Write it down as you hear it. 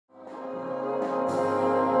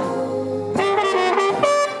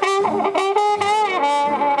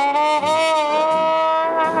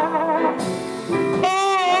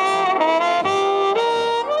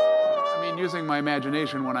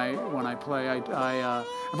imagination when I play.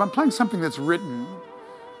 If I'm playing something that's written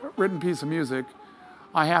piece of music,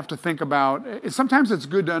 I have to think about. Sometimes it's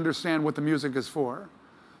good to understand what the music is for.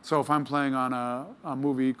 So if I'm playing on a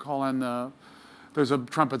movie, there's a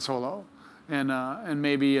trumpet solo, and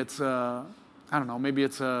maybe it's I don't know, maybe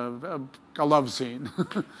it's a love scene,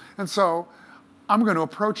 and so I'm going to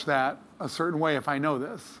approach that a certain way if I know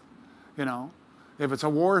this, you know. If it's a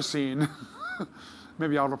war scene,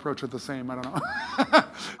 maybe I'll approach it the same. I don't know.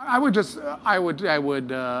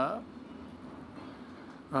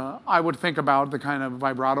 I would think about the kind of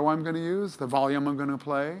vibrato I'm going to use, the volume I'm going to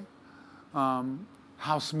play,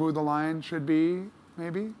 how smooth the line should be,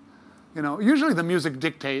 maybe. You know, usually the music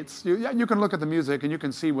dictates. You can look at the music and you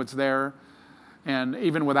can see what's there, and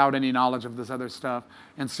even without any knowledge of this other stuff,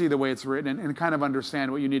 and see the way it's written and kind of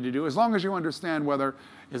understand what you need to do. As long as you understand whether,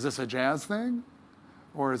 is this a jazz thing,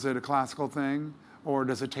 or is it a classical thing, or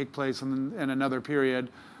does it take place in another period?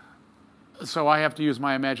 So I have to use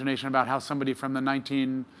my imagination about how somebody from the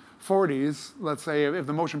 1940s, let's say, if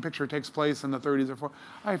the motion picture takes place in the 30s or 40s,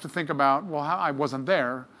 I have to think about, well, how I wasn't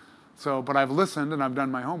there. So, but I've listened and I've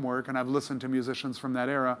done my homework and I've listened to musicians from that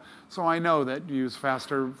era. So I know that you use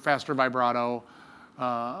faster vibrato.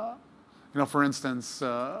 You know, for instance,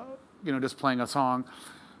 you know, just playing a song.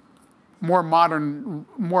 A more modern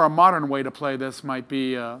way to play this might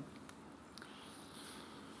be.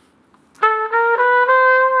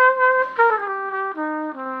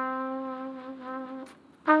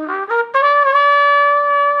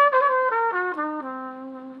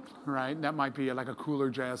 Right, that might be like a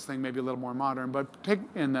cooler jazz thing, maybe a little more modern. But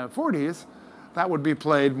in the 40s, that would be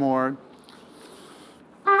played more.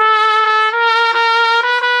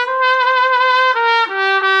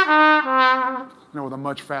 You know, with a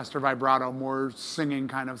much faster vibrato, more singing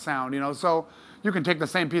kind of sound. You know, so you can take the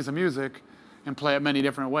same piece of music and play it many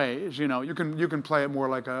different ways. You know, you can play it more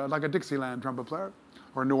like a Dixieland trumpet player,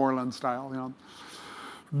 or New Orleans style. You know.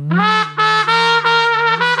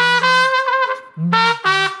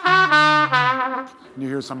 You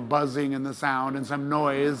hear some buzzing in the sound and some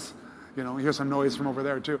noise. You know, you hear some noise from over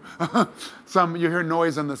there too. You hear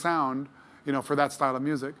noise in the sound, you know, for that style of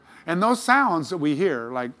music. And those sounds that we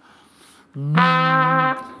hear, like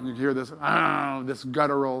you hear this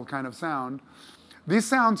guttural kind of sound. These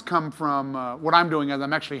sounds come from what I'm doing is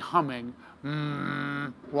I'm actually humming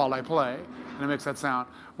while I play, and it makes that sound.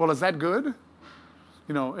 Well, is that good?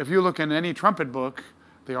 You know, if you look in any trumpet book,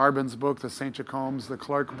 the Arbin's book, the St. Jacomb's, the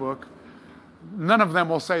Clark book, none of them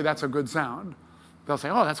will say that's a good sound. They'll say,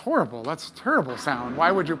 oh, that's horrible. That's a terrible sound.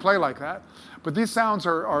 Why would you play like that? But these sounds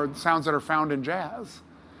are sounds that are found in jazz.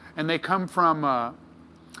 And they come from, I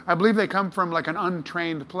believe they come from like an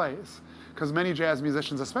untrained place. Because many jazz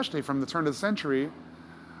musicians, especially from the turn of the century,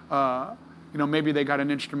 you know, maybe they got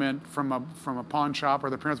an instrument from a pawn shop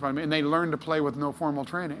or their parents bought them, and they learned to play with no formal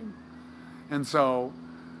training. And so,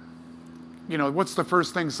 you know, what's the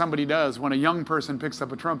first thing somebody does when a young person picks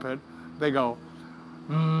up a trumpet? They go,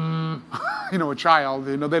 you know, a child,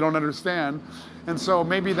 you know, they don't understand. And so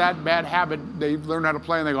maybe that bad habit, they learn how to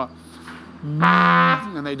play and they go,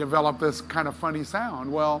 and they develop this kind of funny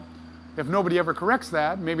sound. Well, if nobody ever corrects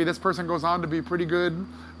that, maybe this person goes on to be a pretty good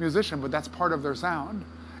musician, but that's part of their sound.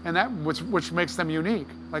 And that, which makes them unique.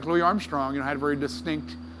 Like Louis Armstrong, you know, had a very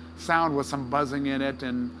distinct sound with some buzzing in it,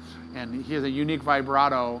 and he has a unique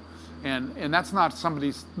vibrato. And that's not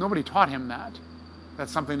nobody taught him that.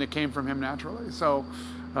 That's something that came from him naturally. So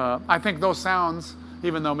I think those sounds,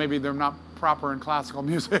 even though maybe they're not proper in classical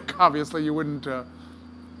music, obviously you wouldn't, you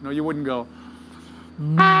know, you wouldn't go,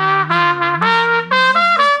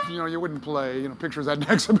 you know, you wouldn't play, you know, pictures at an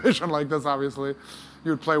exhibition like this, obviously.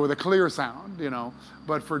 You would play with a clear sound, you know.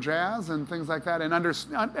 But for jazz and things like that, and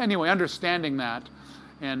anyway, understanding that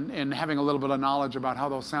and having a little bit of knowledge about how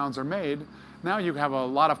those sounds are made, now you have a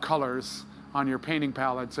lot of colors on your painting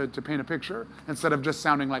palette to paint a picture, instead of just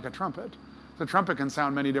sounding like a trumpet. The trumpet can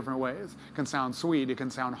sound many different ways. It can sound sweet, it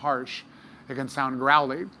can sound harsh, it can sound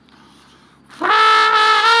growly. It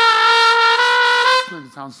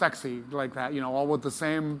can sound sexy like that, you know, all with the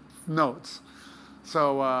same notes.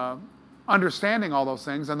 So understanding all those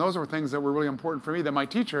things, and those were things that were really important for me, that my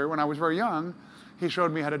teacher, when I was very young, he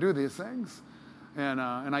showed me how to do these things. And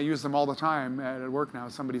I use them all the time at work now.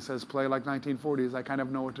 Somebody says, play like 1940s, I kind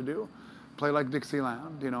of know what to do. Play like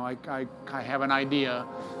Dixieland, you know, I have an idea.